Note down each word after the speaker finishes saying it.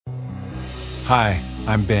Hi,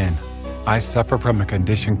 I'm Ben. I suffer from a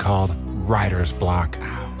condition called writer's block.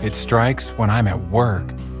 It strikes when I'm at work.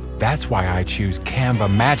 That's why I choose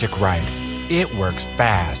Canva Magic Write. It works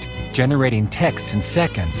fast, generating text in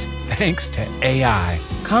seconds, thanks to AI.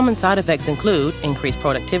 Common side effects include increased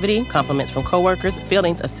productivity, compliments from coworkers,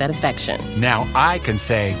 feelings of satisfaction. Now I can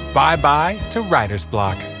say bye-bye to writer's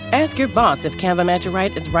block. Ask your boss if Canva Magic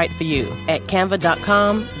Write is right for you at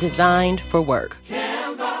canva.com, designed for work.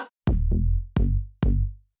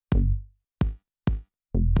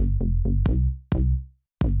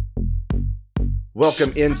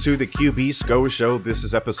 Welcome into the QB SCO Show. This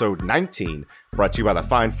is episode 19, brought to you by the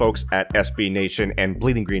fine folks at SB Nation and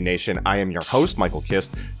Bleeding Green Nation. I am your host, Michael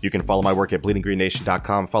Kist. You can follow my work at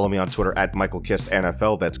bleedinggreennation.com. Follow me on Twitter at Michael Kist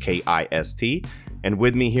NFL. That's Kist. And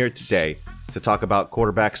with me here today to talk about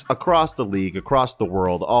quarterbacks across the league, across the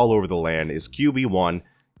world, all over the land is QB1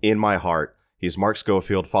 in my heart. He's Mark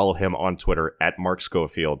Schofield. Follow him on Twitter at Mark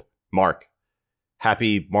Schofield. Mark,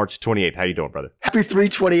 happy March 28th. How you doing, brother? Happy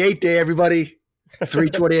 328 day, everybody.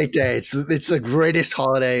 328 day. It's the greatest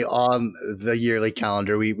holiday on the yearly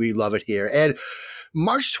calendar. We love it here. And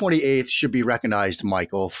March 28th should be recognized,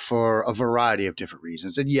 Michael, for a variety of different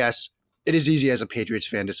reasons. And yes, it is easy as a Patriots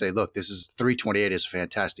fan to say, look, this is 328 is a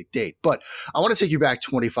fantastic date. But I want to take you back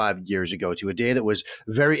 25 years ago to a day that was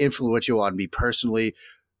very influential on me personally,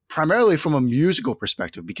 primarily from a musical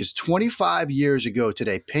perspective, because 25 years ago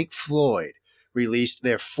today, Pink Floyd released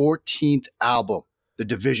their 14th album, The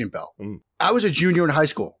Division Bell. I was a junior in high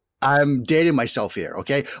school. I'm dating myself here,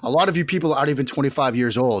 okay? A lot of you people aren't even 25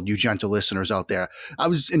 years old, you gentle listeners out there. I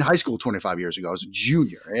was in high school 25 years ago. I was a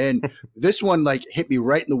junior. And this one hit me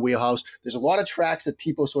right in the wheelhouse. There's a lot of tracks that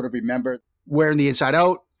people sort of remember. Wearing the Inside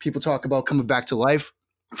Out, people talk about coming back to life.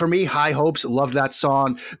 For me, High Hopes, loved that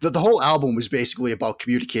song. The whole album was basically about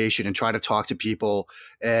communication and trying to talk to people.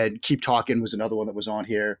 And Keep Talking was another one that was on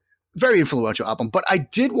here. Very influential album, but I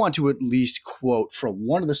did want to at least quote from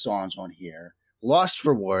one of the songs on here, Lost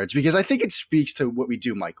for Words, because I think it speaks to what we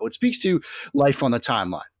do, Michael. It speaks to life on the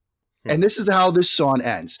timeline. And this is how this song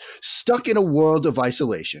ends. Stuck in a world of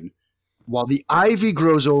isolation while the ivy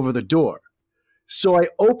grows over the door. So I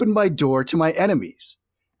open my door to my enemies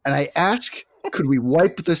and I ask, could we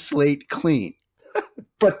wipe the slate clean?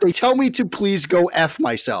 But they tell me to please go F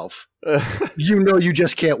myself. You know you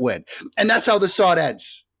just can't win. And that's how the song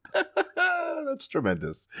ends. That's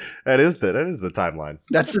tremendous. That is the timeline.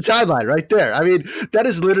 That's the timeline right there. I mean, that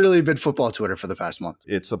has literally been football Twitter for the past month.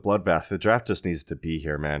 It's a bloodbath. The draft just needs to be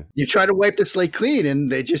here, man. You try to wipe the slate clean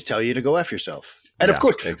and they just tell you to go F yourself. And of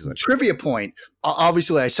course, exactly. Trivia point,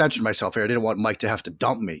 obviously I censored myself here. I didn't want Mike to have to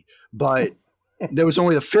dump me. But there was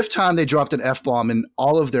only the fifth time they dropped an F-bomb in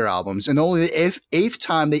all of their albums and only the eighth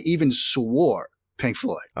time they even swore Pink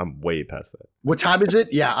Floyd. I'm way past that. What time is it?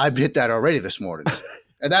 Yeah, I've hit that already this morning.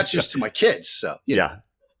 And that's just to my kids. So yeah,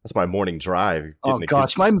 that's my morning drive. Oh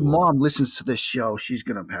gosh, my mom listens to this show. She's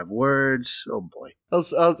gonna have words. Oh boy.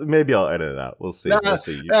 Maybe I'll edit it out. We'll see. We'll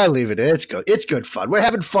see. I'll leave it in. It's good. It's good fun. We're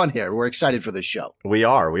having fun here. We're excited for this show. We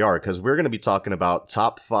are, because we're going to be talking about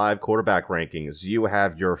top 5 quarterback rankings. You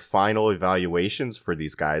have your final evaluations for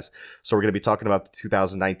these guys. So we're going to be talking about the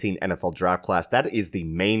 2019 NFL draft class. That is the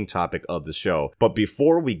main topic of the show. But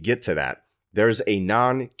before we get to that, there's a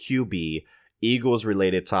non-QB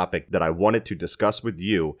Eagles-related topic that I wanted to discuss with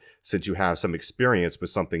you since you have some experience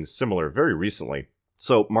with something similar very recently.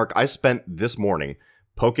 So, Mark, I spent this morning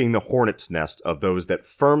poking the hornet's nest of those that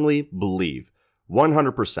firmly believe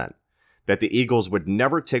 100% that the Eagles would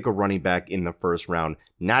never take a running back in the first round,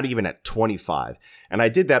 not even at 25. And I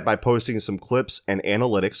did that by posting some clips and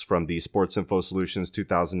analytics from the Sports Info Solutions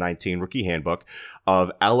 2019 Rookie Handbook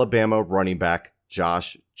of Alabama running back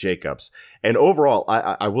Josh Jacobs. And overall,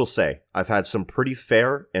 I will say, I've had some pretty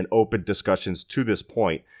fair and open discussions to this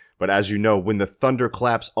point. But as you know, when the thunder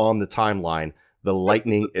claps on the timeline, the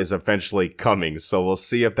lightning is eventually coming. So we'll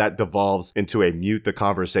see if that devolves into a mute the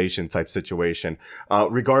conversation type situation.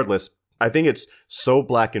 Regardless, I think it's so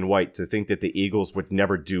black and white to think that the Eagles would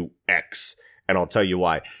never do X. And I'll tell you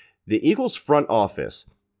why. The Eagles front office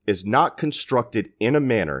is not constructed in a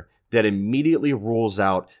manner that immediately rules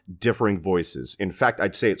out differing voices. In fact,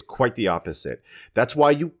 I'd say it's quite the opposite. That's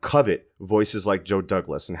why you covet voices like Joe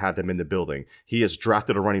Douglas and have them in the building. He has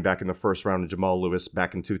drafted a running back in the first round of Jamal Lewis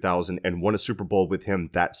back in 2000 and won a Super Bowl with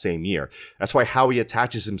him that same year. That's why Howie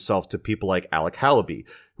attaches himself to people like Alec Halaby,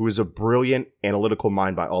 who is a brilliant analytical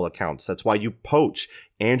mind by all accounts. That's why you poach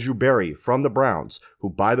Andrew Berry from the Browns, who,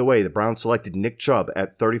 by the way, the Browns selected Nick Chubb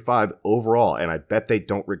at 35 overall, and I bet they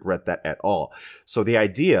don't regret that at all. So the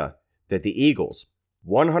idea that the Eagles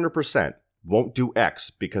 100% won't do X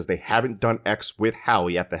because they haven't done X with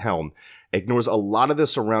Howie at the helm ignores a lot of the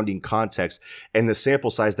surrounding context and the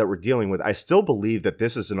sample size that we're dealing with, I still believe that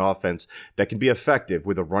this is an offense that can be effective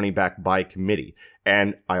with a running back by committee.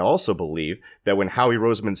 And I also believe that when Howie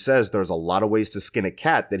Roseman says there's a lot of ways to skin a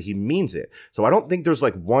cat, that he means it. So I don't think there's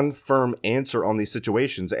like one firm answer on these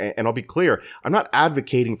situations. And I'll be clear, I'm not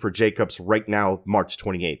advocating for Jacobs right now, March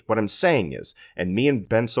 28th. What I'm saying is, and me and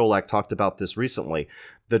Ben Solak talked about this recently,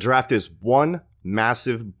 the draft is one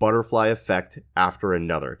massive butterfly effect after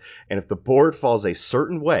another. And if the board falls a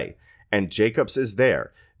certain way and Jacobs is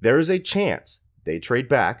there is a chance they trade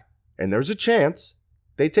back, and there's a chance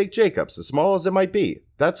they take Jacobs, as small as it might be.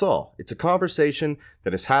 That's all. It's a conversation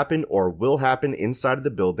that has happened or will happen inside of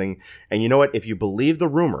the building. And you know what? If you believe the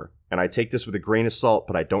rumor, and I take this with a grain of salt,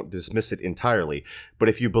 but I don't dismiss it entirely, but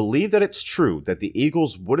if you believe that it's true that the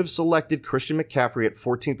Eagles would have selected Christian McCaffrey at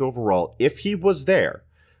 14th overall if he was there,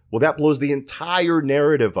 well, that blows the entire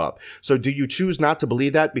narrative up. So do you choose not to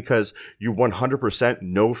believe that because you 100%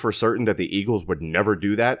 know for certain that the Eagles would never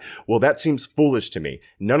do that? Well, that seems foolish to me.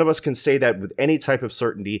 None of us can say that with any type of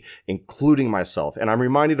certainty, including myself. And I'm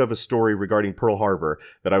reminded of a story regarding Pearl Harbor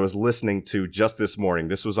that I was listening to just this morning.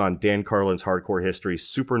 This was on Dan Carlin's Hardcore History,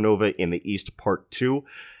 Supernova in the East Part 2.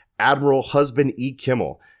 Admiral Husband E.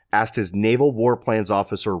 Kimmel asked his Naval Warplanes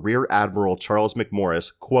Officer, Rear Admiral Charles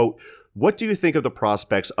McMorris, quote, "What do you think of the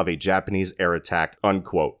prospects of a Japanese air attack?"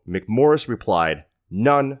 Unquote. McMorris replied,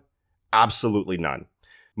 "None. Absolutely none."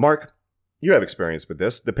 Mark, you have experience with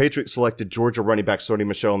this. The Patriots selected Georgia running back Sony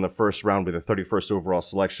Michel in the first round with the 31st overall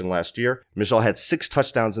selection last year. Michel had 6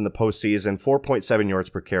 touchdowns in the postseason, 4.7 yards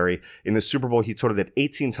per carry. In the Super Bowl, he totaled it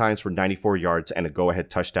 18 times for 94 yards and a go-ahead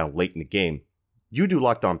touchdown late in the game. You do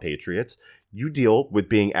Locked On Patriots. You deal with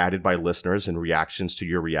being added by listeners and reactions to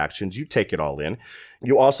your reactions. You take it all in.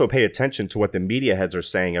 You also pay attention to what the media heads are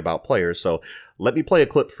saying about players. So let me play a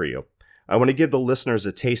clip for you. I want to give the listeners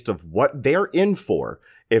a taste of what they're in for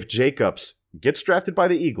if Jacobs gets drafted by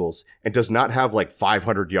the Eagles and does not have like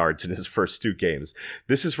 500 yards in his first 2 games.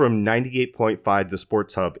 This is from 98.5 The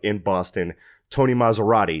Sports Hub in Boston. Tony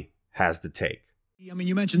Maserati has the take. I mean,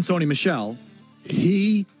 you mentioned Sony Michel.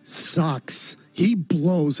 He sucks. He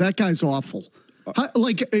blows. That guy's awful. Are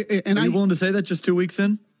you willing to say that just 2 weeks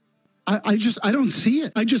in? I don't see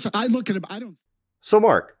it. I look at him. I don't. So,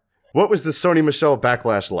 Mark, what was the Sony Michel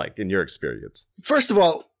backlash like in your experience? First of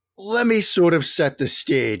all, let me sort of set the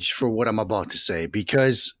stage for what I'm about to say,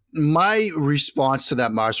 because my response to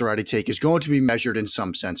that Maserati take is going to be measured in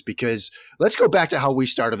some sense, because let's go back to how we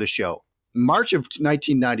started the show. March of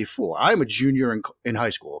 1994. I'm a junior in high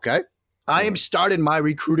school, okay? I am starting my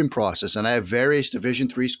recruiting process, and I have various Division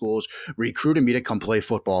III schools recruiting me to come play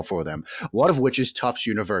football for them, one of which is Tufts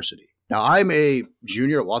University. Now, I'm a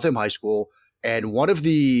junior at Waltham High School, and one of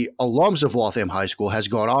the alums of Waltham High School has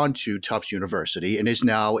gone on to Tufts University and is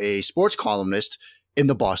now a sports columnist in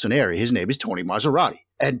the Boston area. His name is Tony Maserati.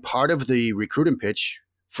 And part of the recruiting pitch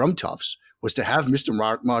from Tufts was to have Mr.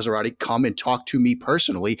 Maserati come and talk to me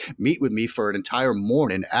personally, meet with me for an entire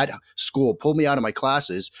morning at school, pull me out of my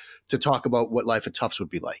classes to talk about what life at Tufts would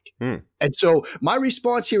be like. And so my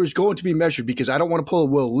response here is going to be measured, because I don't want to pull a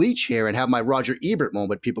Will Leach here and have my Roger Ebert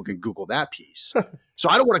moment. People can Google that piece. So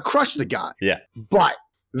I don't want to crush the guy. Yeah. But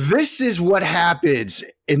this is what happens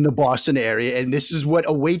in the Boston area, and this is what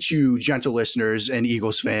awaits you, gentle listeners and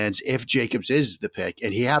Eagles fans, if Jacobs is the pick.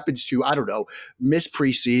 And he happens to, miss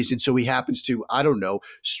preseason. So he happens to,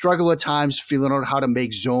 struggle at times feeling out how to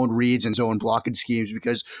make zone reads and zone blocking schemes,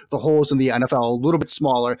 because the holes in the NFL are a little bit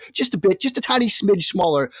smaller, just a tiny smidge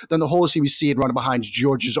smaller than the holes he was seeing running behind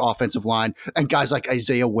Georgia's offensive line and guys like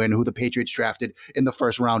Isaiah Wynn, who the Patriots drafted in the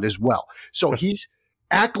first round as well. So he's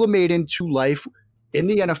acclimating to life in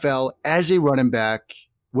the NFL as a running back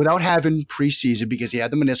without having preseason, because he had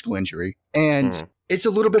the meniscal injury. And it's a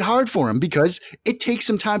little bit hard for him because it takes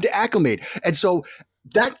some time to acclimate. And so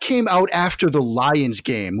that came out after the Lions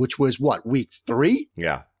game, which was week 3?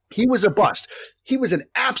 Yeah. He was a bust. He was an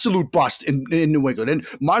absolute bust in New England. And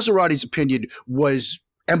Maserati's opinion was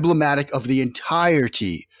emblematic of the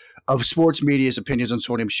entirety of sports media's opinions on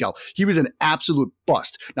Sony Michel. He was an absolute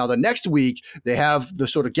bust. Now, the next week, they have the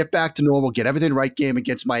sort of get back to normal, get everything right game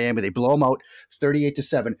against Miami. They blow them out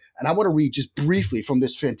 38-7. And I want to read just briefly from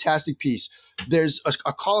this fantastic piece. There's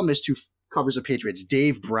a columnist who covers the Patriots,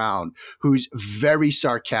 Dave Brown, who's very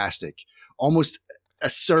sarcastic, almost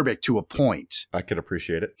acerbic to a point. I can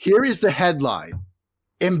appreciate it. Here is the headline.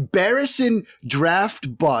 Embarrassing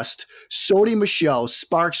draft bust. Sony Michel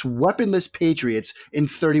sparks weaponless Patriots in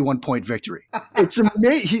 31-point victory. It's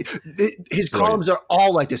amazing. His columns are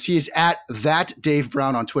all like this. He is at that Dave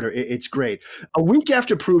Brown on Twitter. It's great. A week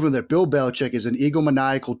after proving that Bill Belichick is an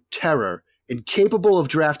egomaniacal terror incapable of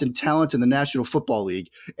drafting talent in the National Football League,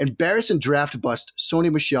 embarrassing draft bust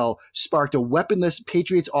Sony Michel sparked a weaponless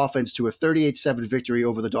Patriots offense to a 38-7 victory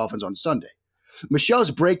over the Dolphins on Sunday.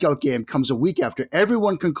 Michel's breakout game comes a week after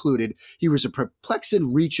everyone concluded he was a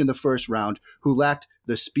perplexing reach in the first round who lacked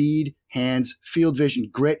the speed, hands, field vision,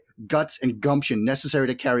 grit, guts, and gumption necessary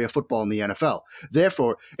to carry a football in the NFL.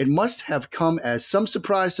 Therefore, it must have come as some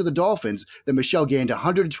surprise to the Dolphins that Michel gained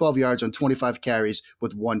 112 yards on 25 carries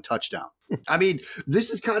with 1 touchdown. I mean, this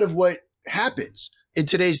is kind of what happens in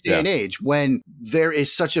today's day and age when there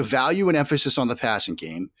is such a value and emphasis on the passing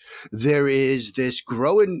game. There is this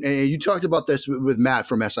growing, and you talked about this with Matt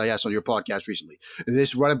from SIS on your podcast recently,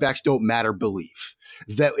 this running backs don't matter belief,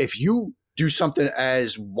 that if you do something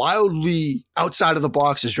as wildly outside of the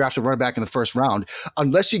box as draft a running back in the first round,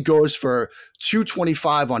 unless he goes for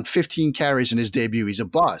 225 on 15 carries in his debut, he's a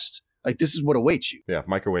bust. Like, this is what awaits you. Yeah,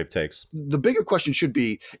 microwave takes. The bigger question should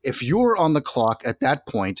be, if you're on the clock at that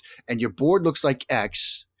point and your board looks like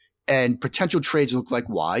X and potential trades look like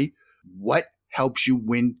Y, what helps you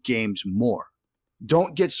win games more?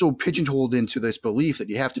 Don't get so pigeonholed into this belief that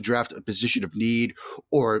you have to draft a position of need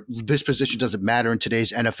or this position doesn't matter in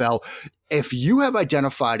today's NFL. If you have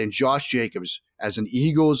identified in Josh Jacobs as an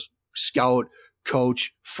Eagles scout,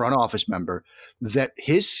 coach, front office member, that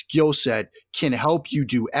his skill set can help you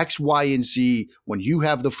do X, Y, and Z when you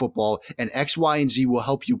have the football, and X, Y, and Z will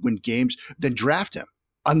help you win games, then draft him.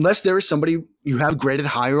 Unless there is somebody you have graded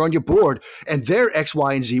higher on your board and their X,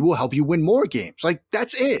 Y, and Z will help you win more games. Like,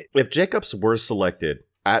 that's it. If Jacobs were selected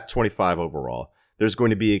at 25 overall, there's going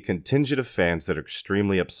to be a contingent of fans that are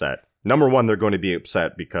extremely upset. Number one, they're going to be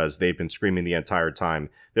upset because they've been screaming the entire time,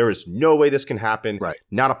 there is no way this can happen. Right.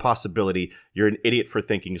 Not a possibility. You're an idiot for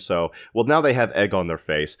thinking so. Well, now they have egg on their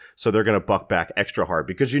face, so they're going to buck back extra hard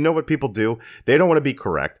because you know what people do? They don't want to be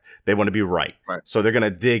correct. They want to be right. So they're going to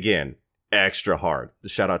dig in extra hard.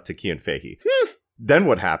 Shout out to Kean Fahey. Then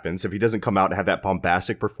what happens if he doesn't come out and have that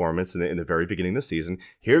bombastic performance in the very beginning of the season?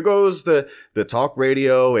 Here goes the talk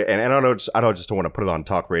radio, and I don't want to put it on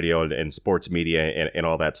talk radio and sports media and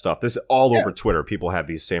all that stuff. This is all over Twitter. People have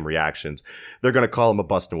these same reactions. They're going to call him a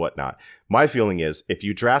bust and whatnot. My feeling is if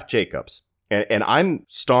you draft Jacobs, and I'm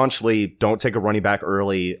staunchly don't take a running back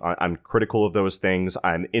early. I'm critical of those things.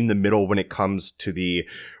 I'm in the middle when it comes to the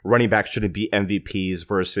running backs shouldn't be MVPs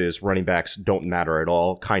versus running backs don't matter at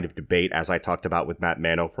all kind of debate, as I talked about with Matt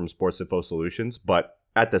Mano from Sports Info Solutions. But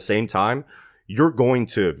at the same time, you're going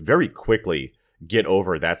to very quickly get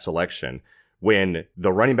over that selection when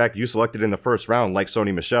the running back you selected in the first round, like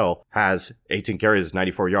Sony Michel, has 18 carries,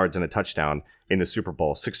 94 yards, and a touchdown in the Super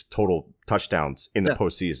Bowl, 6 total touchdowns in the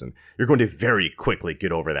postseason. You're going to very quickly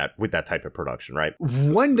get over that with that type of production, right?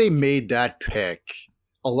 When they made that pick,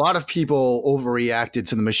 a lot of people overreacted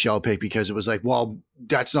to the Michel pick because it was like, well,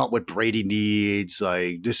 that's not what Brady needs.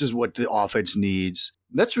 Like, this is what the offense needs.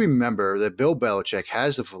 Let's remember that Bill Belichick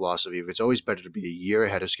has the philosophy of it's always better to be a year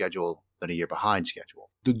ahead of schedule than a year behind schedule.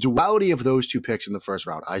 The duality of those two picks in the first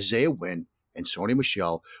round, Isaiah Wynn and Sony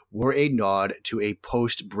Michel, were a nod to a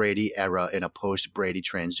post-Brady era and a post-Brady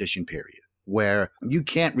transition period where you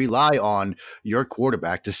can't rely on your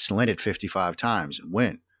quarterback to slant it 55 times and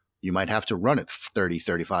win. You might have to run it 30,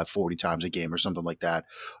 35, 40 times a game or something like that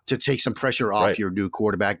to take some pressure off your new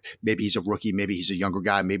quarterback. Maybe he's a rookie. Maybe he's a younger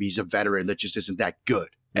guy. Maybe he's a veteran that just isn't that good.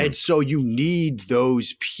 And so you need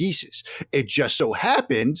those pieces. It just so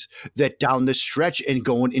happened that down the stretch and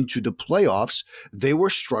going into the playoffs, they were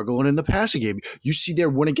struggling in the passing game. You see their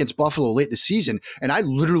win against Buffalo late in the season, and I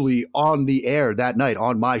literally on the air that night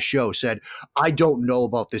on my show said, I don't know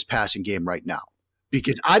about this passing game right now.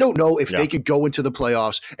 Because I don't know if they could go into the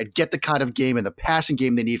playoffs and get the kind of game and the passing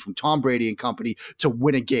game they need from Tom Brady and company to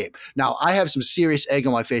win a game. Now, I have some serious egg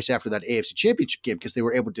on my face after that AFC Championship game because they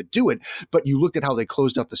were able to do it. But you looked at how they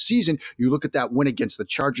closed out the season. You look at that win against the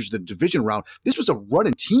Chargers, the division round. This was a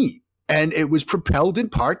running team. And it was propelled in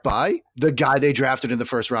part by the guy they drafted in the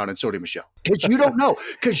first round in Sony Michel. Because you don't know.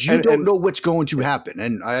 Because you don't know what's going to happen.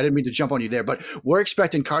 And I didn't mean to jump on you there. But we're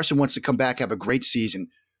expecting Carson Wentz to come back, have a great season.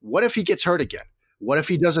 What if he gets hurt again? What if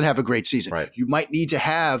he doesn't have a great season? Right. You might need to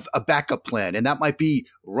have a backup plan, and that might be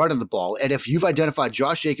running the ball. And if you've identified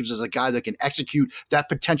Josh Jacobs as a guy that can execute that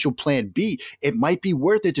potential plan B, it might be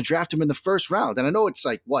worth it to draft him in the first round. And I know it's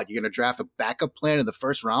like, what, you're going to draft a backup plan in the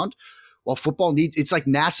first round? Well, football needs, it's like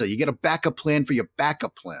NASA. You get a backup plan for your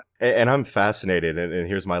backup plan. And I'm fascinated, and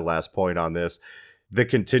here's my last point on this. The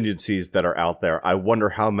contingencies that are out there, I wonder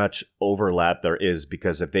how much overlap there is,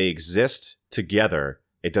 because if they exist together,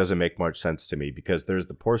 it doesn't make much sense to me, because there's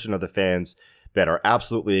the portion of the fans that are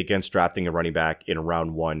absolutely against drafting a running back in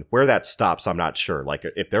round 1. Where that stops, I'm not sure. Like,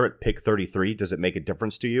 if they're at pick 33, does it make a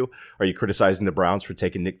difference to you? Are you criticizing the Browns for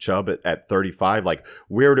taking Nick Chubb at 35? Like,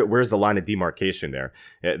 where's the line of demarcation there?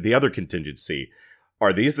 The other contingency,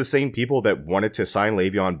 are these the same people that wanted to sign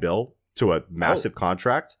Le'Veon Bell to a massive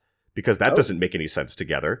contract? Because that doesn't make any sense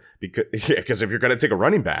together. Because if you're going to take a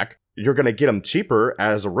running back, you're going to get him cheaper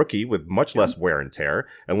as a rookie with much less wear and tear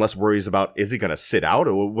and less worries about, is he going to sit out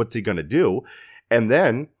or what's he going to do? And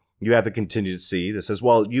then you have the contingency that says,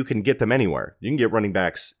 well, you can get them anywhere. You can get running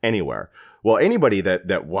backs anywhere. Well, anybody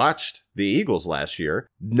that watched the Eagles last year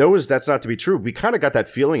knows that's not to be true. We kind of got that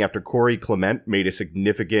feeling after Corey Clement made a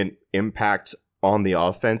significant impact on the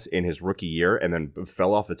offense in his rookie year and then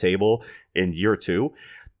fell off the table in year 2.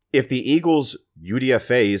 If the Eagles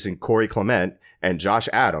UDFAs in Corey Clement and Josh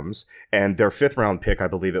Adams and their 5th round pick, I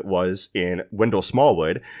believe it was, in Wendell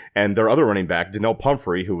Smallwood, and their other running back, Donnell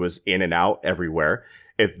Pumphrey, who was in and out everywhere,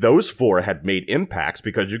 if those 4 had made impacts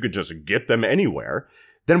because you could just get them anywhere,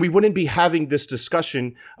 then we wouldn't be having this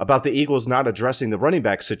discussion about the Eagles not addressing the running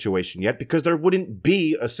back situation yet, because there wouldn't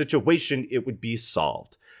be a situation, it would be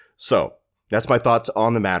solved. So that's my thoughts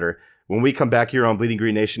on the matter. When we come back here on Bleeding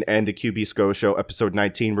Green Nation and the QB Sco Show, episode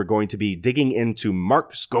 19, we're going to be digging into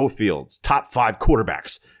Mark Schofield's top 5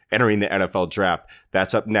 quarterbacks entering the NFL draft.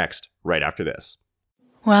 That's up next, right after this.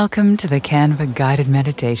 Welcome to the Canva guided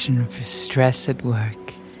meditation for stress at work.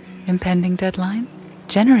 Impending deadline?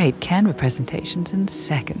 Generate Canva presentations in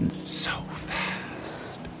seconds. So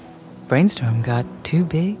fast. Brainstorm got too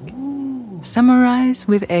big? Summarize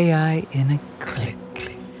with AI in a click.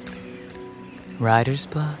 Writer's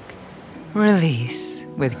block? Release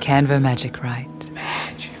with Canva Magic Write.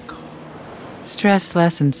 Magical. Stress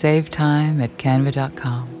less and save time at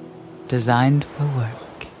canva.com. Designed for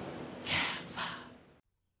work.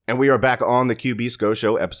 And we are back on the QB Sco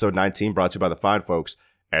Show, episode 19, brought to you by the fine folks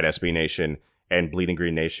at SB Nation and Bleeding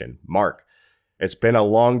Green Nation. Mark, it's been a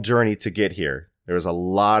long journey to get here. There's a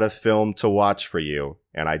lot of film to watch for you,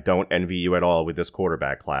 and I don't envy you at all with this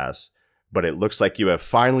quarterback class. But it looks like you have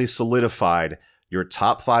finally solidified your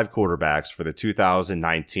top 5 quarterbacks for the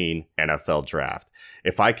 2019 NFL Draft.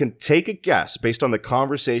 If I can take a guess, based on the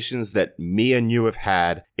conversations that me and you have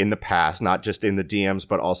had in the past, not just in the DMs,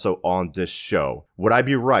 but also on this show, would I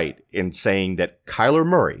be right in saying that Kyler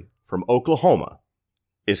Murray from Oklahoma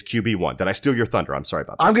is QB1? Did I steal your thunder? I'm sorry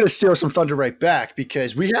about that. I'm going to steal some thunder right back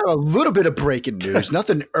because we have a little bit of breaking news,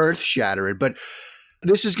 nothing earth-shattering, but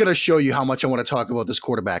this is going to show you how much I want to talk about this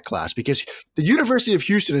quarterback class, because the University of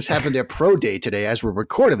Houston is having their pro day today as we're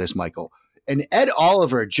recording this, Michael. And Ed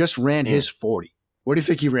Oliver just ran his 40. What do you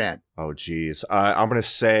think he ran? Oh, geez. I'm going to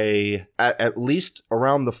say at least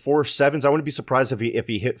around the 4.7s. I wouldn't be surprised if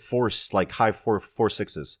he hit high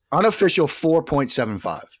 4.6s. Unofficial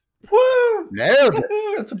 4.75. Woo! Nailed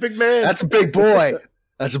it. That's a big man. That's a big boy.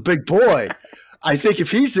 That's a big boy. I think if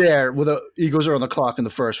he's there when the Eagles are on the clock in the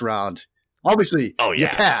first round, obviously, you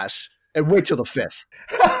pass and wait till the 5th.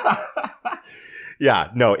 Yeah,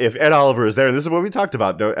 no, if Ed Oliver is there, and this is what we talked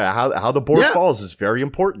about, how the board falls is very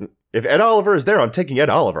important. If Ed Oliver is there, I'm taking Ed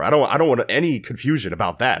Oliver. I don't want any confusion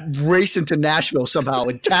about that. Racing to Nashville somehow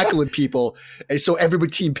and tackling people, and so every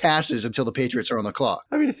team passes until the Patriots are on the clock.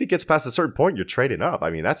 I mean, if he gets past a certain point, you're trading up. I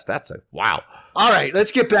mean, that's a wow. All right,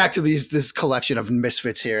 let's get back to this collection of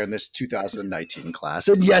misfits here in this 2019 class.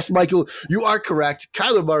 And yes, Michael, you are correct.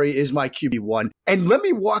 Kyler Murray is my QB1. And let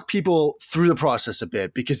me walk people through the process a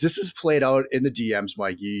bit, because this is played out in the DMs,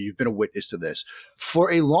 Mike. You've been a witness to this. For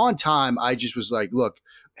a long time, I just was like, look,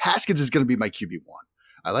 Haskins is going to be my QB1.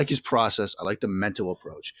 I like his process. I like the mental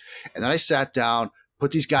approach. And then I sat down,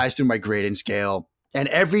 put these guys through my grading scale, and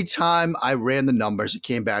every time I ran the numbers, it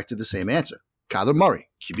came back to the same answer. Kyler Murray,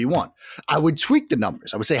 QB1. I would tweak the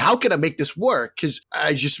numbers. I would say, how can I make this work? Because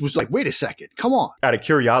I just was like, wait a second, come on. Out of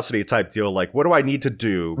curiosity type deal, like, what do I need to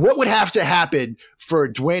do? What would have to happen for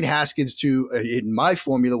Dwayne Haskins to, in my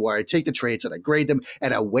formula, where I take the traits and I grade them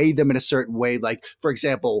and I weigh them in a certain way? Like, for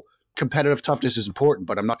example, competitive toughness is important,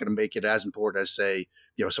 but I'm not going to make it as important as, say,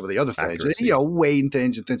 some of the other things, accuracy. Weighing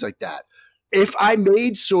things and things like that. If I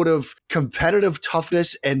made sort of competitive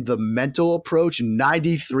toughness and the mental approach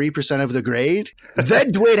 93% of the grade,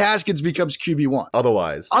 then Dwayne Haskins becomes QB1.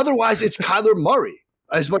 Otherwise, it's Kyler Murray.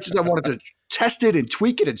 As much as I wanted to test it and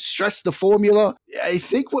tweak it and stress the formula, I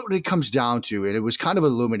think what it comes down to, and it was kind of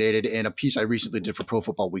illuminated in a piece I recently did for Pro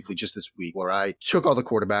Football Weekly just this week, where I took all the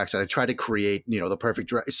quarterbacks and I tried to create, the perfect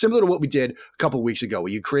draft, similar to what we did a couple of weeks ago,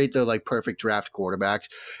 where you create the perfect draft quarterbacks.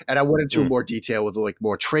 And I went into more detail with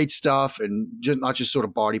more trait stuff and not just sort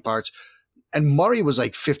of body parts. And Murray was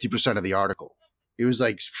 50% of the article. He was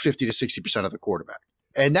 50 to 60% of the quarterback.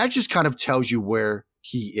 And that just kind of tells you where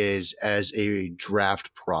he is as a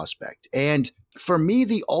draft prospect. And for me,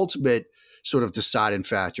 the ultimate sort of deciding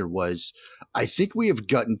factor was, I think we have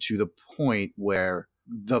gotten to the point where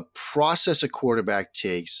the process a quarterback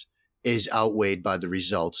takes is outweighed by the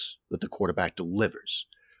results that the quarterback delivers.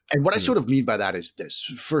 And what I sort of mean by that is this.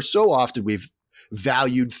 For so often, we've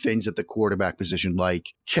valued things at the quarterback position,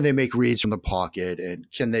 like can they make reads from the pocket and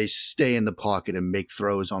can they stay in the pocket and make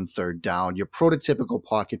throws on third down, your prototypical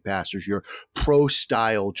pocket passers, your pro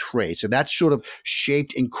style traits. And that's sort of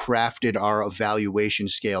shaped and crafted our evaluation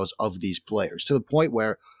scales of these players to the point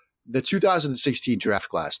where the 2016 draft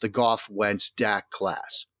class, the Goff, Wentz, Dak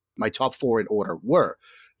class, my top 4 in order were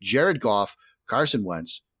Jared Goff, Carson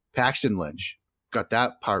Wentz, Paxton Lynch. Got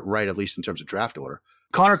that part right, at least in terms of draft order.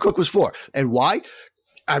 Connor Cook was 4. And why?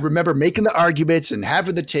 I remember making the arguments and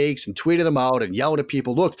having the takes and tweeting them out and yelling at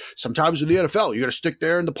people, look, sometimes in the NFL, you got to stick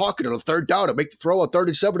there in the pocket on a third down and make the throw on 3rd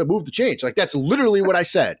and 7 to move the chains. Like, that's literally what I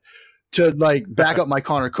said to like back up my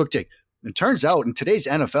Connor Cook take. And it turns out in today's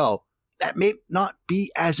NFL, that may not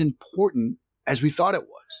be as important as we thought it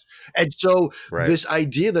was. And so this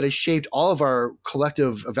idea that has shaped all of our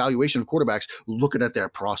collective evaluation of quarterbacks, looking at their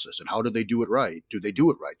process and how do they do it right? Do they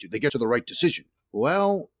do it right? Do they get to the right decision?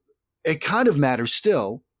 Well, it kind of matters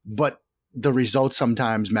still, but the results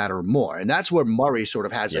sometimes matter more. And that's where Murray sort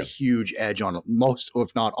of has a huge edge on most,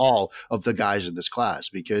 if not all, of the guys in this class,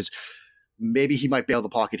 because maybe he might bail the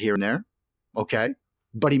pocket here and there, okay,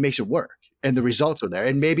 but he makes it work. And the results are there.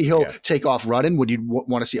 And maybe he'll take off running when you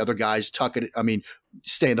want to see other guys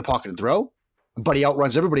stay in the pocket and throw, but he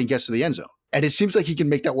outruns everybody and gets to the end zone. And it seems like he can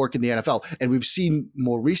make that work in the NFL. And we've seen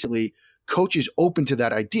more recently coaches open to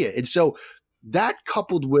that idea. And so that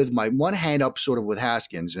coupled with my one hand up sort of with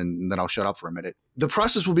Haskins, and then I'll shut up for a minute. The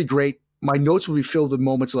process will be great. My notes will be filled with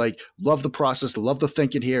moments like, love the process, love the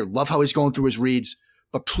thinking here, love how he's going through his reads,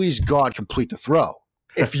 but please God, complete the throw.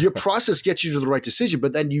 If your process gets you to the right decision,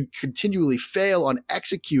 but then you continually fail on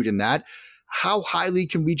executing that, how highly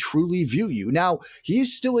can we truly view you? Now, he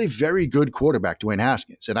is still a very good quarterback, Dwayne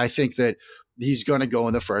Haskins, and I think that he's going to go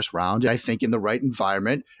in the first round. And I think in the right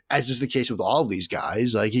environment, as is the case with all of these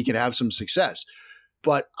guys, like he can have some success.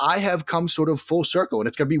 But I have come sort of full circle, and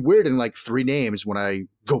it's going to be weird in like 3 names when I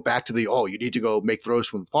go back to you need to go make throws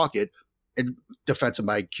from the pocket in defense of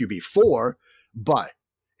my QB4. But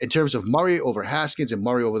in terms of Murray over Haskins and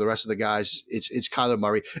Murray over the rest of the guys, it's Kyler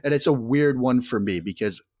Murray. And it's a weird one for me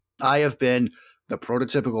because I have been the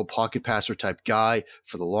prototypical pocket passer type guy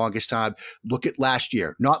for the longest time. Look at last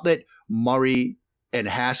year. Not that Murray and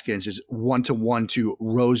Haskins is 1-to-1 to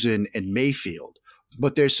Rosen and Mayfield,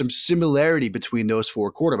 but there's some similarity between those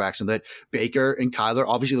 4 quarterbacks, and that Baker and Kyler,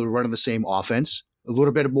 obviously they're running the same offense, a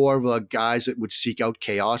little bit more of guys that would seek out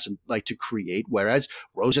chaos and like to create, whereas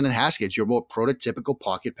Rosen and Haskins, you're more prototypical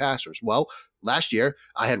pocket passers. Well, last year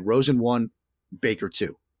I had Rosen 1, Baker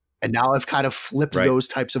 2, and now I've kind of flipped those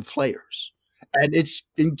types of players. And it's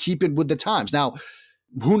in keeping with the times. Now,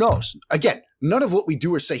 who knows? Again, none of what we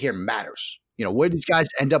do or say here matters. You know, where these guys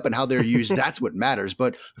end up and how they're used, that's what matters.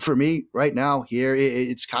 But for me, right now, here,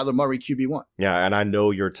 it's Kyler Murray, QB1. Yeah, and I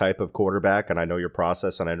know your type of quarterback, and I know your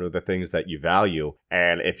process, and I know the things that you value.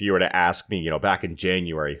 And if you were to ask me, back in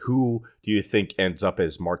January, who do you think ends up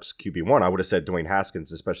as Mark's QB1? I would have said Dwayne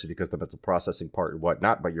Haskins, especially because of the mental processing part and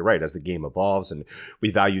whatnot. But you're right, as the game evolves and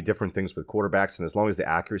we value different things with quarterbacks, and as long as the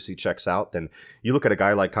accuracy checks out, then you look at a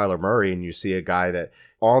guy like Kyler Murray and you see a guy that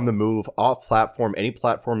on the move, off platform, any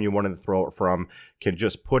platform you wanted to throw it from, can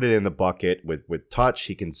just put it in the bucket with touch.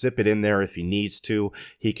 He can zip it in there if he needs to.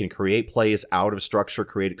 He can create plays out of structure,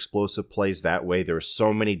 create explosive plays that way. There are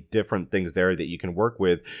so many different things there that you can work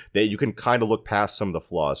with that you can kind of look past some of the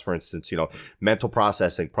flaws. For instance, mental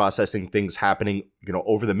processing things happening,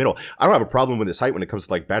 over the middle. I don't have a problem with his height when it comes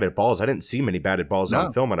to like batted balls. I didn't see many batted balls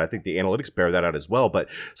on film, and I think the analytics bear that out as well, but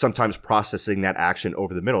sometimes processing that action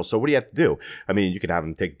over the middle. So what do you have to do? I mean, you can have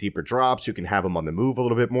him take deeper drops. You can have him on the move a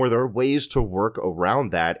little bit more. There are ways to work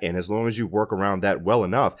around that, and as long as you work around that well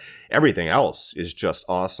enough, everything else is just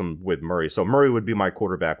awesome with Murray. So Murray would be my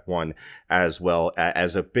quarterback 1 as well,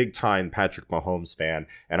 as a big-time Patrick Mahomes fan,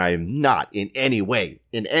 and I am not in any way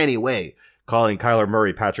calling Kyler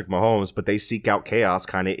Murray Patrick Mahomes, but they seek out chaos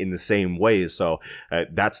kind of in the same ways. So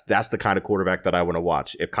that's the kind of quarterback that I want to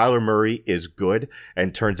watch. If Kyler Murray is good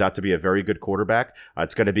and turns out to be a very good quarterback,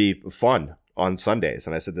 it's going to be fun on Sundays.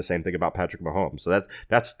 And I said the same thing about Patrick Mahomes. So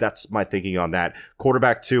that's my thinking on that.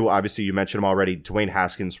 Quarterback 2, obviously you mentioned him already, Dwayne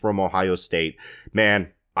Haskins from Ohio State.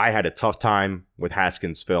 Man, I had a tough time with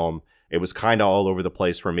Haskins' film. It was kind of all over the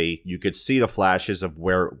place for me. You could see the flashes of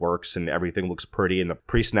where it works and everything looks pretty, and the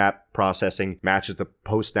pre-snap processing matches the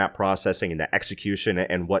post-snap processing and the execution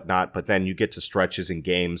and whatnot. But then you get to stretches in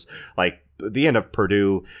games like the end of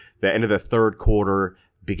Purdue, the end of the third quarter,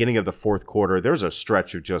 beginning of the fourth quarter. There's a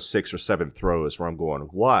stretch of just 6 or 7 throws where I'm going,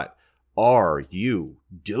 what are you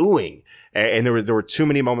doing? And there were too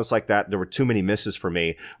many moments like that. There were too many misses for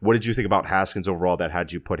me. What did you think about Haskins overall that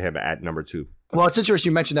had you put him at number 2? Well, it's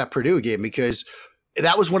interesting you mentioned that Purdue game because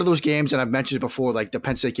that was one of those games, and I've mentioned it before, like the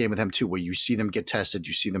Penn State game with them too, where you see them get tested,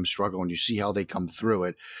 you see them struggle, and you see how they come through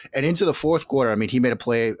it. And into the fourth quarter, I mean, he made a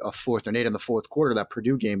play, a 4th and 8 in the fourth quarter of that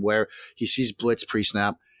Purdue game where he sees blitz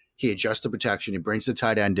pre-snap, he adjusts the protection, he brings the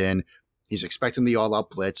tight end in, he's expecting the all-out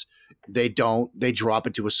blitz. They don't. They drop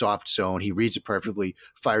it to a soft zone. He reads it perfectly,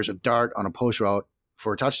 fires a dart on a post route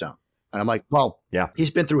for a touchdown. And I'm like, well, yeah, he's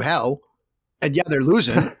been through hell, and yeah, they're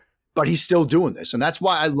losing. But he's still doing this. And that's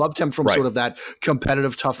why I loved him from sort of that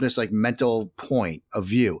competitive toughness, like mental point of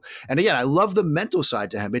view. And again, I love the mental side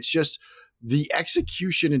to him. It's just the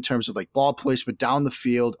execution in terms of like ball placement down the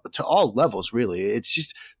field to all levels, really. It's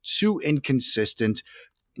just too inconsistent.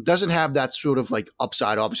 Doesn't have that sort of like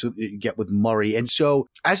upside, obviously, that you get with Murray. And so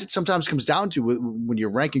as it sometimes comes down to when you're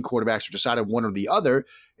ranking quarterbacks or deciding one or the other,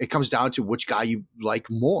 it comes down to which guy you like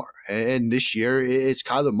more. And this year, it's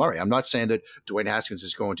Kyler Murray. I'm not saying that Dwayne Haskins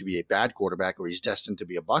is going to be a bad quarterback or he's destined to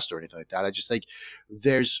be a bust or anything like that. I just think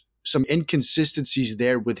there's some inconsistencies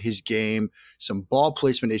there with his game, some ball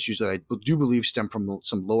placement issues that I do believe stem from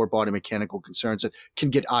some lower body mechanical concerns that can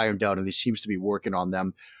get ironed out, and he seems to be working on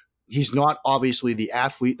them. He's not obviously the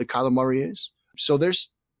athlete that Kyler Murray is. So there's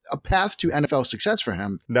a path to NFL success for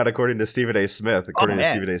him. Not according to Stephen A. Smith. According to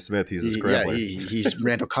Stephen A. Smith, he's a scrambler. Yeah, he's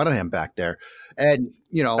Randall Cunningham back there. And,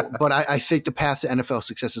 you know, but I think the path to NFL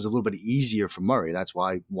success is a little bit easier for Murray. That's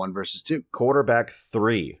why 1 versus 2. Quarterback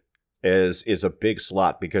 3 is a big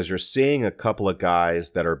slot because you're seeing a couple of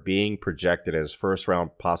guys that are being projected as first round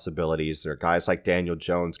possibilities. There are guys like Daniel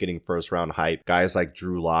Jones getting first round hype, guys like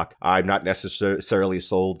Drew Lock. I'm not necessarily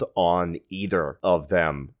sold on either of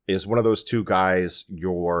them. Is one of those 2 guys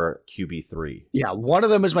your QB3? Yeah, one of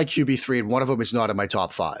them is my QB3 and one of them is not in my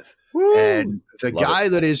top 5. Woo! And the guy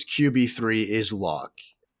that is QB3 is Lock.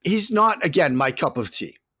 He's not, again, my cup of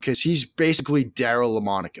tea. Because he's basically Daryl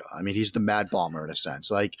LaMonica. I mean, he's the Mad Bomber in a sense.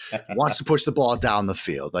 Like, wants to push the ball down the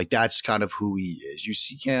field. Like, that's kind of who he is. You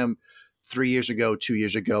see him 3 years ago, 2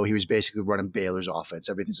 years ago, he was basically running Baylor's offense.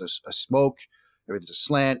 Everything's a smoke, everything's a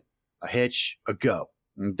slant, a hitch, a go.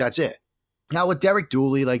 And that's it. Now with Derek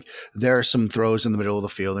Dooley, like there are some throws in the middle of the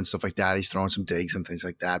field and stuff like that. He's throwing some digs and things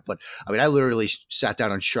like that. But I mean, I literally sat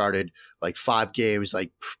down and charted like 5 games,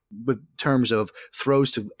 like with terms of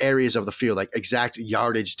throws to areas of the field, like exact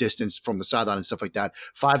yardage distance from the sideline and stuff like that.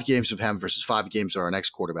 5 games of him versus 5 games of our next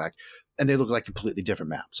quarterback. And they look like completely different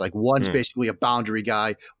maps. Like one's basically a boundary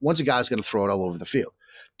guy. One's a guy who's going to throw it all over the field.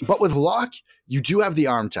 But with Locke, you do have the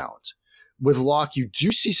arm talent. With Locke, you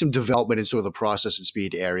do see some development in sort of the process and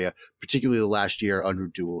speed area, particularly the last year under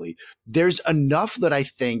Dooley. There's enough that I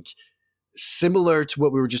think, similar to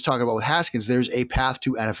what we were just talking about with Haskins, there's a path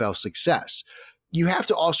to NFL success. You have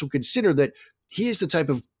to also consider that he is the type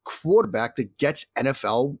of quarterback that gets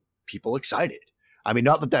NFL people excited. I mean,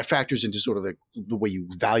 not that that factors into sort of the way you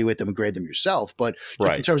evaluate them and grade them yourself, but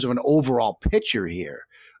just in terms of an overall picture here,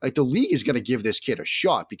 like the league is going to give this kid a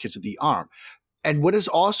shot because of the arm. And what has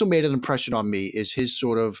also made an impression on me is his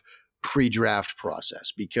sort of pre-draft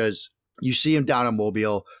process, because you see him down in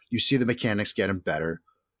Mobile, you see the mechanics getting better.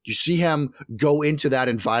 You see him go into that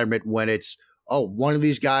environment when it's, oh, one of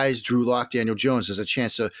these guys, Drew Lock, Daniel Jones, has a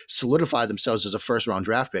chance to solidify themselves as a first-round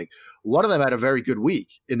draft pick. One of them had a very good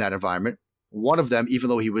week in that environment. One of them, even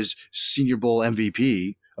though he was Senior Bowl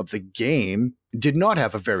MVP of the game, did not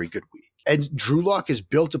have a very good week. And Drew Lock has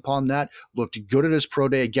built upon that, looked good at his pro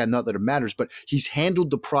day. Again, not that it matters, but he's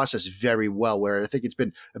handled the process very well, where I think it's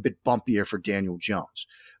been a bit bumpier for Daniel Jones.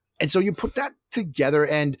 And so you put that together,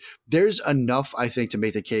 and there's enough, I think, to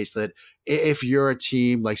make the case that if you're a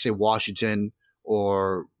team like, say, Washington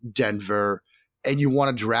or Denver, and you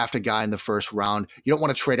want to draft a guy in the first round, you don't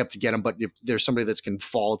want to trade up to get him, but if there's somebody that's can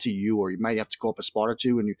fall to you, or you might have to go up a spot or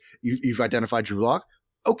two, and you've identified Drew Lock,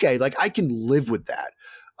 okay, like I can live with that.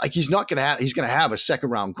 Like he's going to have a second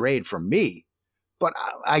round grade from me, but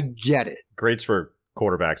I get it. Grades for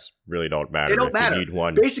quarterbacks really don't matter. They don't matter. You need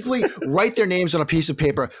one. Basically, write their names on a piece of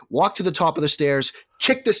paper, walk to the top of the stairs,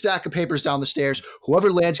 kick the stack of papers down the stairs.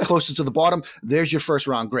 Whoever lands closest to the bottom, there's your first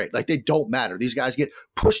round grade. Like they don't matter. These guys get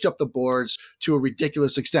pushed up the boards to a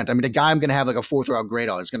ridiculous extent. I mean, the guy I'm going to have like a 4th round grade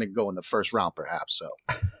on is going to go in the first round, perhaps. So.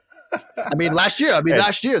 I mean, last year,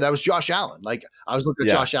 that was Josh Allen. Like, I was looking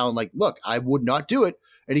at Josh Allen like, look, I would not do it.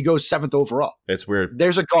 And he goes 7th overall. It's weird.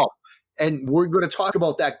 There's a golf. And we're going to talk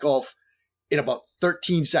about that golf in about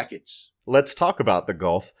 13 seconds. Let's talk about the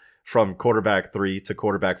golf from quarterback 3 to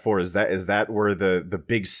quarterback 4. Is that where the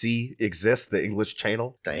big C exists, the English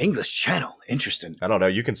Channel? The English Channel. Interesting. I don't know.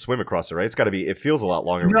 You can swim across it, right? It feels a lot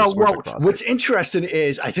longer when No, you swim well, across what's it. interesting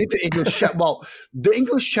is I think the English the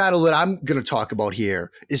English Channel that I'm going to talk about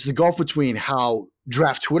here is the gulf between how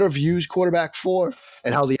Draft Twitter views quarterback 4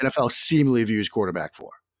 and how the NFL seemingly views quarterback 4.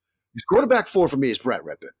 Because quarterback 4 for me is Brett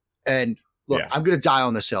Rippon. And look, I'm going to die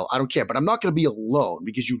on this hill. I don't care, but I'm not going to be alone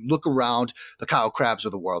because you look around the Kyle Krabs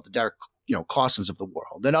of the world, the Derek Clausens of the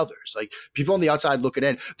world, and others. Like, people on the outside looking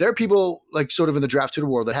in. There are people like sort of in the Draft Twitter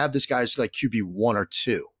world that have this guy as like QB 1 or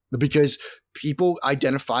 2 because people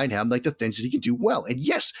identify him like the things that he can do well. And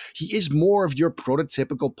yes, he is more of your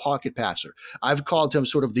prototypical pocket passer. I've called him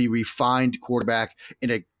sort of the refined quarterback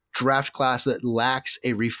in a draft class that lacks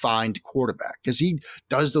a refined quarterback because he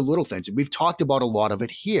does the little things. And we've talked about a lot of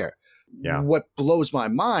it here. Yeah. What blows my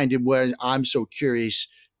mind and where I'm so curious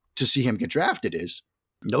to see him get drafted is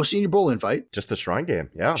no Senior Bowl invite. Just a Shrine Game.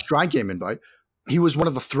 Yeah. Shrine Game invite. He was one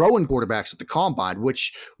of the throwing quarterbacks at the Combine,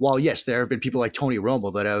 which, while yes, there have been people like Tony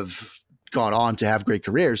Romo that have gone on to have great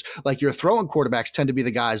careers, like your throwing quarterbacks tend to be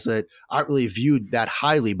the guys that aren't really viewed that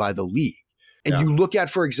highly by the league. And you look at,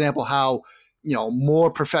 for example, how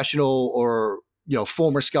more professional or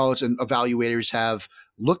former scouts and evaluators have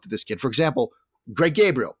looked at this kid. For example, Greg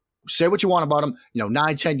Gabriel. Say what you want about him,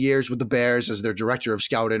 9-10 years with the Bears as their director of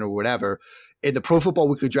scouting or whatever. In the Pro Football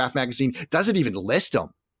Weekly Draft Magazine doesn't even list him.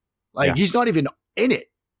 He's not even in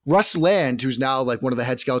it. Russ Land, who's now like one of the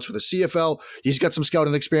head scouts for the CFL, he's got some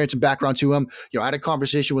scouting experience and background to him. I had a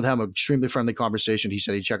conversation with him, an extremely friendly conversation. He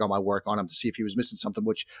said he'd check out my work on him to see if he was missing something,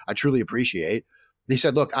 which I truly appreciate. He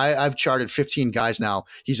said, look, I've charted 15 guys now.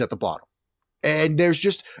 He's at the bottom. And there's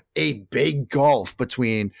just a big gulf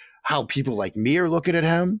between how people like me are looking at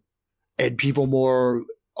him and people more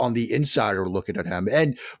on the inside are looking at him.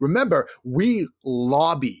 And remember, we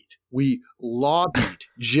lobbied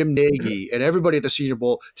Jim Nagy and everybody at the Senior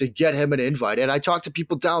Bowl to get him an invite. And I talked to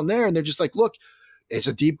people down there and they're just like, look, it's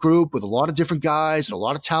a deep group with a lot of different guys and a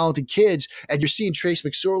lot of talented kids. And you're seeing Trace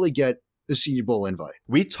McSorley get the Senior Bowl invite.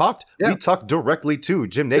 We talked directly to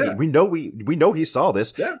Jim Nagy. Yeah. We know he saw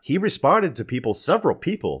this. Yeah. He responded to several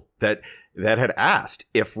people that had asked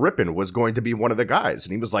if Rippon was going to be one of the guys.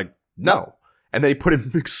 And he was like, no. And then he put in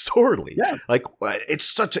McSorley. Yeah. Like, it's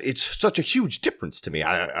such a huge difference to me.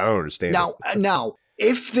 I don't understand. Now,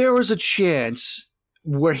 if there was a chance,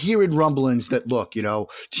 we're hearing rumblings that, look,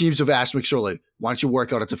 teams have asked McSorley, why don't you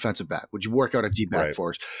work out a defensive back? Would you work out a deep back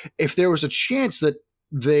for us? If there was a chance that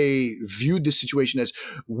they viewed this situation as,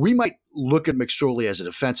 we might look at McSorley as a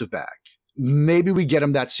defensive back. Maybe we get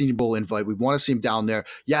him that Senior Bowl invite. We want to see him down there.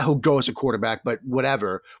 Yeah, he'll go as a quarterback, but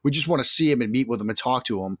whatever. We just want to see him and meet with him and talk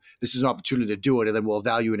to him. This is an opportunity to do it, and then we'll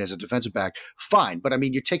evaluate him as a defensive back. Fine. But, I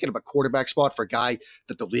mean, you're taking up a quarterback spot for a guy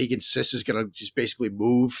that the league insists is going to just basically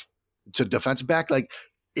move to defensive back. Like,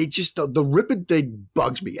 it just, the Rippon thing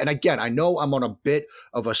bugs me. And again, I know I'm on a bit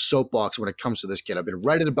of a soapbox when it comes to this kid. I've been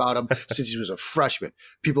writing about him since he was a freshman.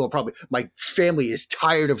 People are probably, my family is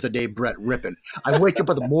tired of the name Brett Rippon. I wake up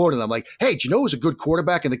in the morning and I'm like, hey, do you know who's a good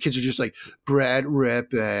quarterback? And the kids are just like, Brett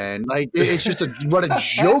Rippon. Like, it's just a running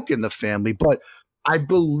joke in the family. But I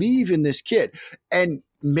believe in this kid. And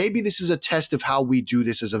maybe this is a test of how we do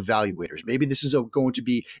this as evaluators. Maybe this is going to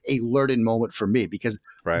be a learning moment for me because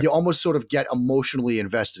you almost sort of get emotionally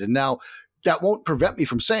invested. And now that won't prevent me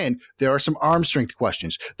from saying there are some arm strength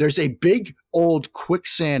questions. There's a big old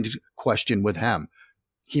quicksand question with him.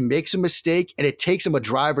 He makes a mistake and it takes him a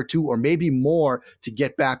drive or two or maybe more to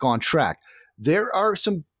get back on track. There are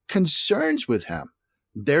some concerns with him.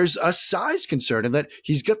 There's a size concern in that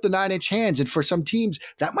he's got the 9-inch hands. And for some teams,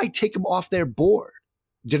 that might take him off their board.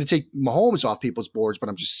 Didn't take Mahomes off people's boards, but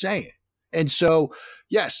I'm just saying. And so,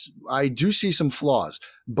 yes, I do see some flaws.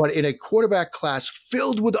 But in a quarterback class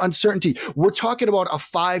filled with uncertainty, we're talking about a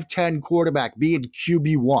 5'10 quarterback being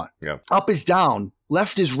QB1. Yeah. Up is down,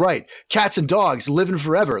 left is right, cats and dogs living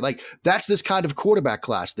forever. Like, that's this kind of quarterback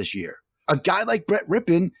class this year. A guy like Brett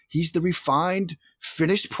Rippon, he's the refined,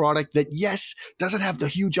 finished product that, yes, doesn't have the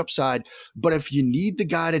huge upside, but if you need the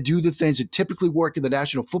guy to do the things that typically work in the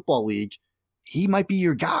National Football League, he might be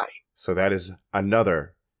your guy. So that is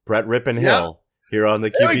another Brett Rippon Hill here on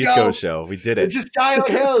the QBSCO show. We did it. It's just die on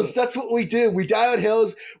hills. That's what we do. We die on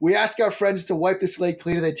hills. We ask our friends to wipe the slate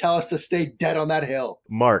clean, and they tell us to stay dead on that hill.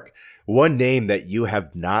 Mark, one name that you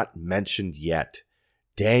have not mentioned yet,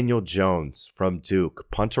 Daniel Jones from Duke,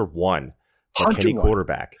 punter 1, McKinney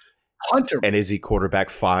quarterback. Hunter. And is he quarterback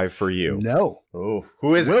 5 for you? No. Oh,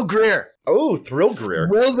 who is Will Grier. Oh, Thrill Grier.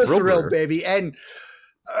 Will the thrill, Grier. baby. And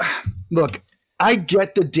look, I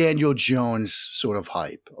get the Daniel Jones sort of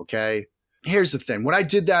hype, okay? Here's the thing. When I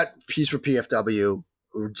did that piece for PFW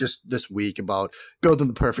just this week about building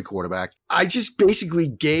the perfect quarterback, I just basically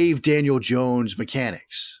gave Daniel Jones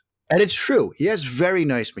mechanics. And it's true. He has very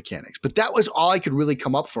nice mechanics. But that was all I could really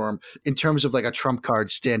come up for him in terms of like a trump card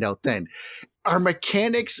standout thing. Are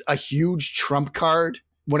mechanics a huge trump card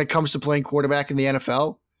when it comes to playing quarterback in the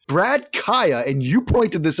NFL? Brad Kaya, and you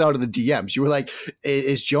pointed this out in the DMs. You were like,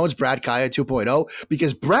 is Jones Brad Kaya 2.0?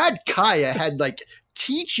 Because Brad Kaya had like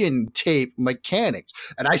teaching tape mechanics.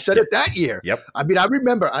 And I said it that year. Yep. I mean, I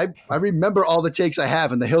remember all the takes I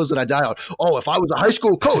have and the hills that I die on. Oh, if I was a high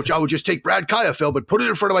school coach, I would just take Brad Kaya film and put it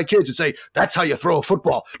in front of my kids and say, that's how you throw a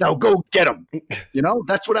football. Now go get him. You know,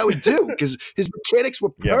 that's what I would do because his mechanics were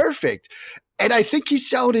perfect. And I think he's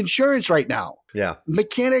selling insurance right now. Yeah.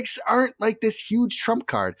 Mechanics aren't like this huge trump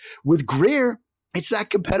card. With Grier, it's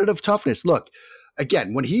that competitive toughness. Look,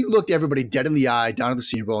 again, when he looked everybody dead in the eye down at the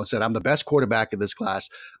Senior Bowl and said, I'm the best quarterback in this class.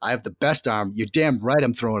 I have the best arm. You're damn right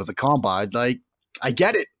I'm throwing at the combine. Like, I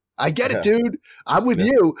get it. I get it, dude. I'm with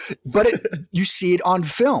you. But you see it on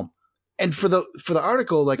film. And for the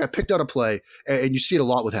article, like I picked out a play, and you see it a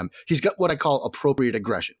lot with him. He's got what I call appropriate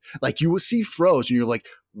aggression. Like you will see throws, and you're like,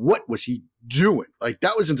 what was he doing? Like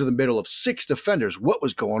that was into the middle of 6 defenders. What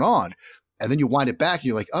was going on? And then you wind it back, and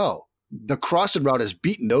you're like, oh, the crossing route has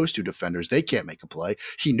beaten those 2 defenders. They can't make a play.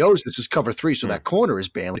 He knows this is cover 3, so that corner is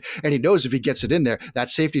bailing, and he knows if he gets it in there,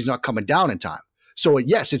 that safety's not coming down in time. So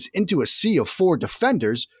yes, it's into a sea of 4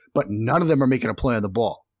 defenders, but none of them are making a play on the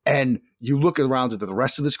ball. And you look around at the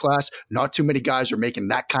rest of this class, not too many guys are making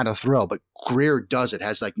that kind of throw, but Grier does it,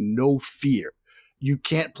 has like no fear. You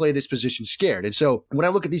can't play this position scared. And so when I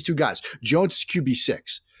look at these 2 guys, Jones is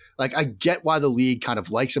QB6. Like I get why the league kind of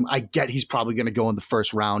likes him. I get he's probably going to go in the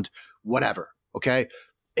first round, whatever. Okay.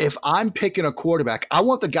 If I'm picking a quarterback, I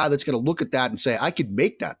want the guy that's going to look at that and say, I could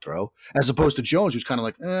make that throw, as opposed to Jones, who's kind of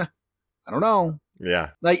like, I don't know. Yeah.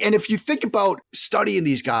 Like, and if you think about studying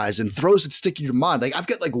these guys and throws that stick in your mind, like I've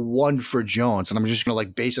got like one for Jones, and I'm just going to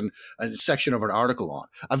like base a section of an article on.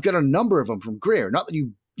 I've got a number of them from Grier. Not that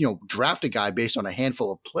you draft a guy based on a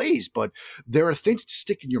handful of plays, but there are things that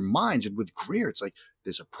stick in your minds. And with Grier, it's like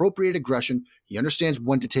there's appropriate aggression. He understands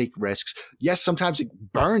when to take risks. Yes, sometimes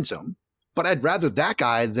it burns him, but I'd rather that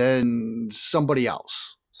guy than somebody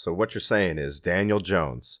else. So what you're saying is Daniel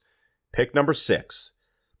Jones, pick number 6,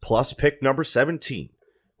 plus pick number 17,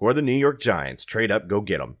 or the New York Giants. Trade up, go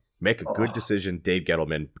get them. Make a good decision, Dave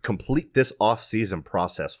Gettleman. Complete this offseason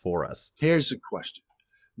process for us. Here's the question.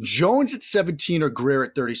 Jones at 17 or Grier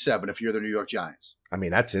at 37 if you're the New York Giants? I mean,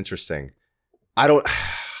 that's interesting. I don't...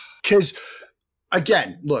 Because,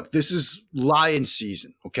 again, look, this is lion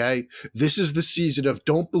season, okay? This is the season of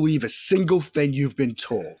don't believe a single thing you've been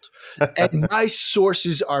told. And my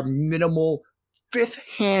sources are minimal, 5th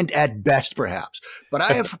hand at best, perhaps. But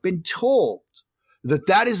I have been told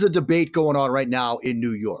that is the debate going on right now in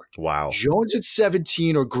New York. Wow. Jones at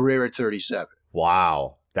 17 or Grier at 37.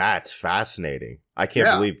 Wow. That's fascinating. I can't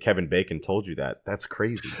believe Kevin Bacon told you that. That's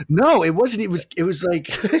crazy. No, it wasn't. It was like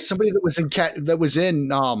somebody that was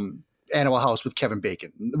in Animal House with Kevin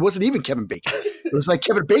Bacon. It wasn't even Kevin Bacon. It was like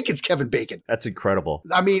Kevin Bacon's Kevin Bacon. That's incredible.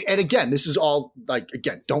 I mean, and again, this is all like,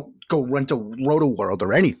 again, don't go rent a Roto-World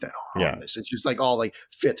or anything on this. It's just like all like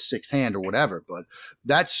 5th, 6th hand or whatever. But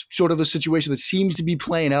that's sort of the situation that seems to be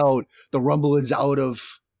playing out the rumblings out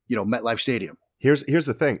of, MetLife Stadium. Here's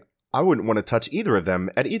the thing. I wouldn't want to touch either of them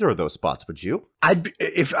at either of those spots, would you?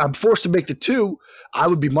 If I'm forced to make the 2, I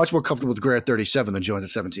would be much more comfortable with Grier at 37 than Jones at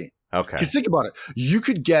 17. Okay. Because think about it. You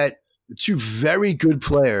could get 2 very good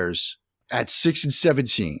players at 6 and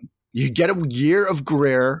 17. You get a year of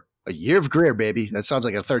Grier, baby. That sounds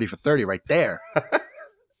like a 30 for 30 right there.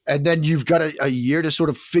 And then you've got a year to sort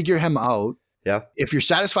of figure him out. Yeah. If you're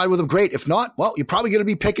satisfied with him, great. If not, well, you're probably going to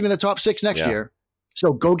be picking in the top 6 next year.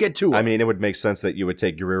 So go get 2. I mean, it would make sense that you would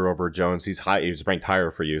take Grier over Jones. He's ranked higher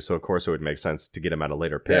for you, so of course it would make sense to get him at a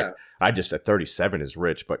later pick. Yeah. I just at 37 is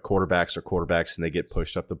rich, but quarterbacks are quarterbacks and they get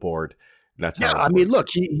pushed up the board. That's how I mean, look,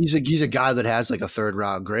 he's a guy that has like a 3rd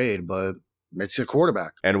round grade, but it's a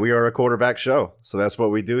quarterback. And we are a quarterback show, so that's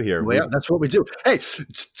what we do here. Well, that's what we do. Hey,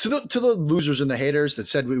 to the losers and the haters that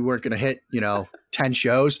said we weren't going to hit 10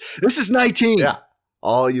 shows, this is 19. Yeah.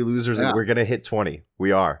 All you losers, we're going to hit 20.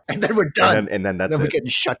 We are. And then we're done. And then that's then it. we're getting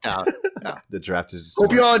shut down. Yeah. The draft is just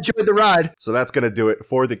Hope you all enjoyed the ride. So that's going to do it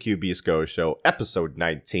for the QB SCO show, episode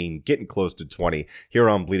 19, getting close to 20 here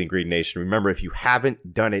on Bleeding Green Nation. Remember, if you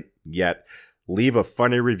haven't done it yet, leave a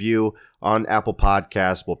funny review on Apple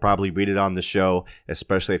Podcasts. We'll probably read it on the show,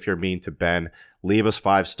 especially if you're mean to Ben. Leave us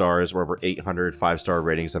 5 stars. We're over 800 5-star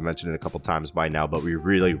ratings. I've mentioned it a couple times by now, but we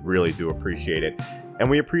really, really do appreciate it. And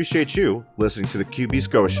we appreciate you listening to the QB's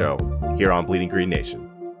Go Show here on Bleeding Green Nation.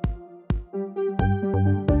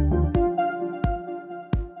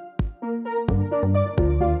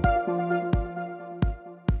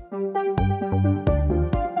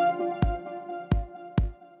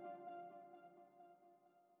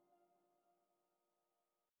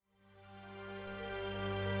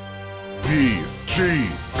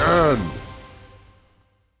 BGN.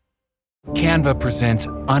 Canva presents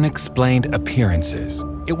Unexplained Appearances.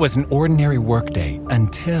 It was an ordinary workday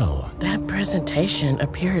until... That presentation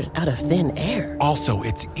appeared out of thin air. Also,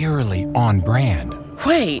 it's eerily on brand.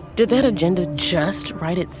 Wait, did that agenda just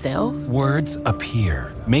write itself? Words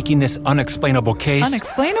appear, making this unexplainable case...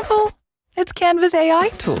 Unexplainable? It's Canva's AI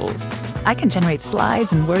tools. I can generate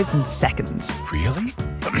slides and words in seconds. Really?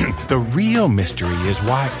 The real mystery is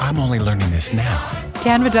why I'm only learning this now.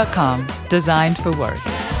 Canva.com, designed for work.